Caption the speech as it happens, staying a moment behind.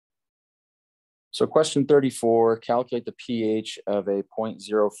So question 34, calculate the pH of a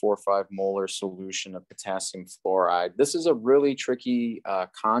 0.045 molar solution of potassium fluoride. This is a really tricky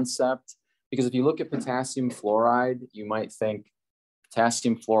concept because if you look at potassium fluoride, you might think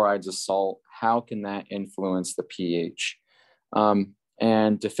potassium fluoride is a salt. How can that influence the pH?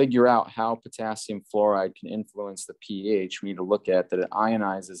 And to figure out how potassium fluoride can influence the pH, we need to look at that it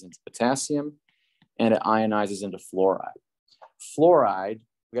ionizes into potassium and it ionizes into fluoride. Fluoride,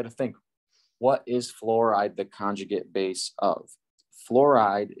 we got to think, what is fluoride the conjugate base of?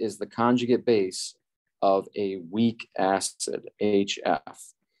 Fluoride is the conjugate base of a weak acid,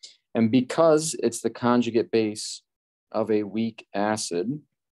 HF. And because it's the conjugate base of a weak acid,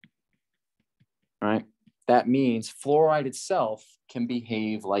 right, that means fluoride itself can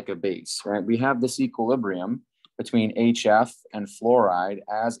behave like a base, right? We have this equilibrium between HF and fluoride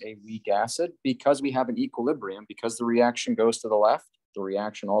as a weak acid. Because we have an equilibrium, because the reaction goes to the left, the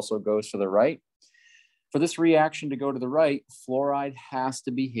reaction also goes to the right. For this reaction to go to the right, fluoride has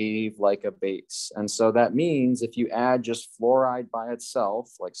to behave like a base. And so that means if you add just fluoride by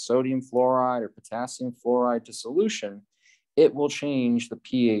itself, like sodium fluoride or potassium fluoride to solution, it will change the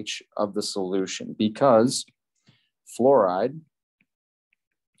pH of the solution because fluoride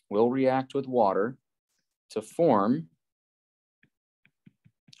will react with water to form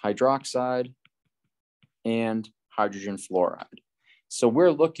hydroxide and hydrogen fluoride. So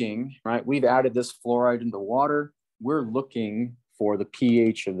we're looking, right? We've added this fluoride into the We're looking for the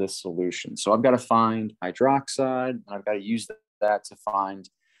pH of this solution. So I've got to find hydroxide, and I've got to use that to find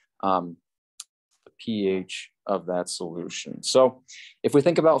the pH of that solution. So if we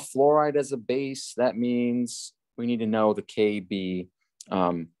think about fluoride as a base, that means we need to know the Kb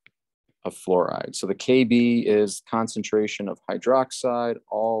of fluoride. So the Kb is concentration of hydroxide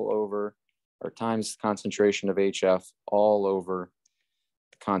all over, or times concentration of HF all over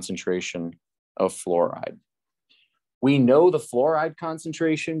concentration of fluoride. We know the fluoride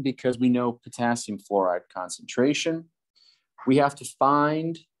concentration because we know potassium fluoride concentration. We have to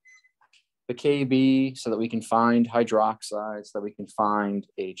find the Kb so that we can find hydroxide, so that we can find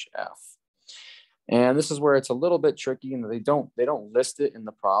HF. And this is where it's a little bit tricky, and they don't list it in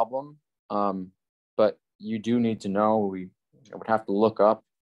the problem, but you do need to know. We would have to look up,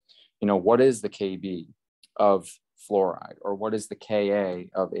 what is the Kb of fluoride, or what is the Ka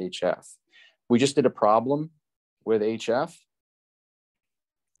of HF? We just did a problem with HF.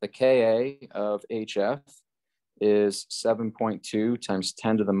 The Ka of HF is 7.2 times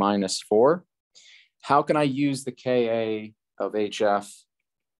 10 to the minus 4. How can I use the Ka of HF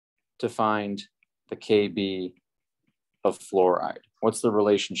to find the Kb of fluoride? What's the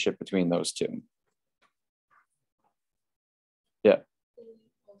relationship between those two?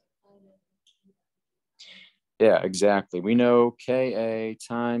 Yeah, exactly. We know Ka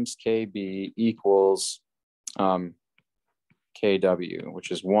times Kb equals Kw, which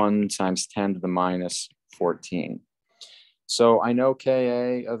is 1 times 10 to the minus 14. So I know Ka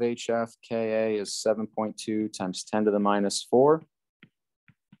of HF, Ka is 7.2 times 10 to the minus 4.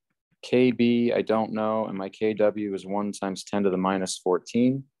 Kb, I don't know, and my Kw is 1 times 10 to the minus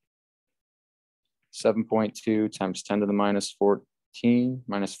 14. 7.2 times 10 to the minus 14,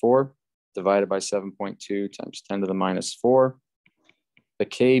 minus 4. Divided by 7.2 times 10 to the minus 4. The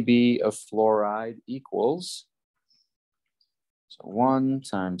Kb of fluoride equals, so 1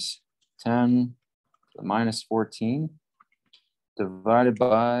 times 10 to the minus 14 divided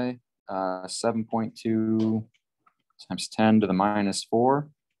by 7.2 times 10 to the minus 4.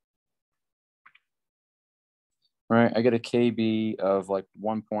 Right, I get a Kb of like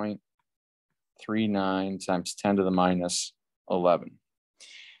 1.39 times 10 to the minus 11.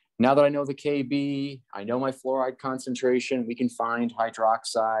 Now that I know the Kb, I know my fluoride concentration, we can find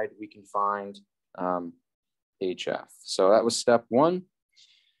hydroxide, we can find HF. So that was step 1.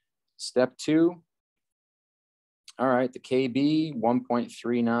 Step 2, all right, the Kb,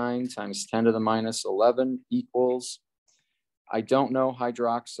 1.39 times 10 to the minus 11 equals, I don't know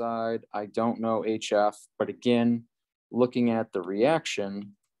hydroxide, I don't know HF, but again, looking at the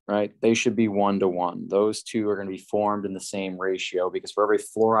reaction, right, they should be 1-to-1. Those two are going to be formed in the same ratio because for every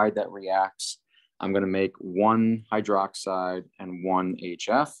fluoride that reacts, I'm going to make 1 hydroxide and 1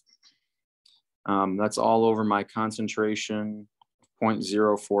 HF. That's all over my concentration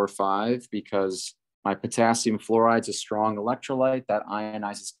 0.045 because my potassium fluoride is a strong electrolyte that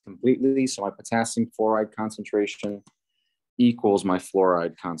ionizes completely. So my potassium fluoride concentration equals my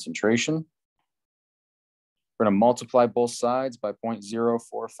fluoride concentration. We're going to multiply both sides by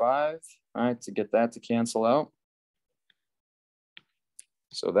 0.045, right, to get that to cancel out.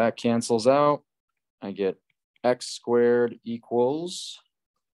 So that cancels out. I get x squared equals,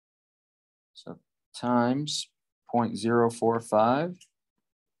 so times 0.045.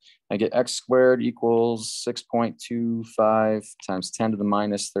 I get x squared equals 6.25 times 10 to the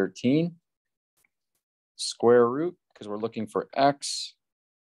minus 13. Square root, because we're looking for x.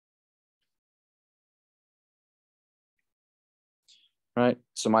 Right,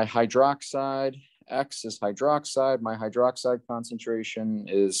 so my hydroxide, x is hydroxide. My hydroxide concentration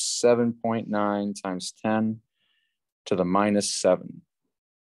is 7.9 times 10 to the minus 7.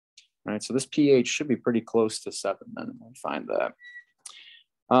 Right, so this pH should be pretty close to 7 then, we'll find that.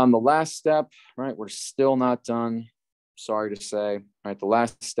 The last step, right, we're still not done, sorry to say. Right, the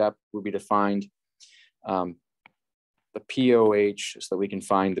last step would be to find the POH so that we can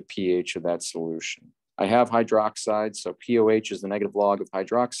find the pH of that solution. I have hydroxide, so POH is the negative log of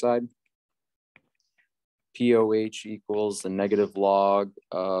hydroxide. POH equals the negative log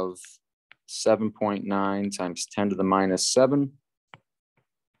of 7.9 times 10 to the minus 7.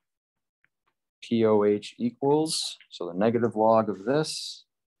 POH equals, so the negative log of this.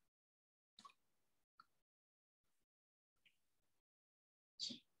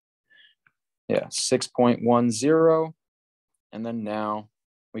 Yeah, 6.10. And then now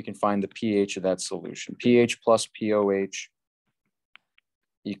we can find the pH of that solution. pH plus POH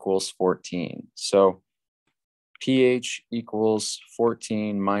equals 14. So pH equals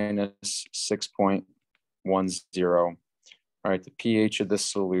 14 minus 6.10. All right, the pH of this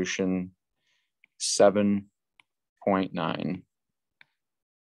solution, 7.9.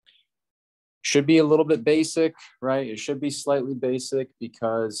 Should be a little bit basic, right? It should be slightly basic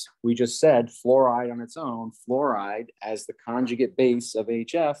because we just said fluoride on its own, fluoride as the conjugate base of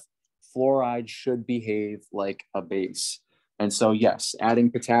HF, fluoride should behave like a base. And so yes, adding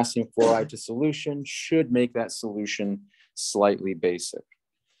potassium fluoride to solution should make that solution slightly basic,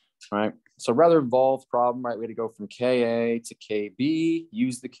 right? So rather involved problem, right? We had to go from Ka to Kb,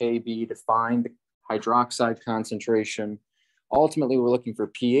 use the Kb to find the hydroxide concentration. Ultimately, we're looking for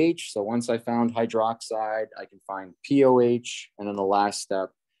pH. So once I found hydroxide, I can find POH. And then the last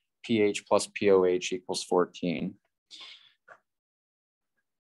step, pH plus POH equals 14.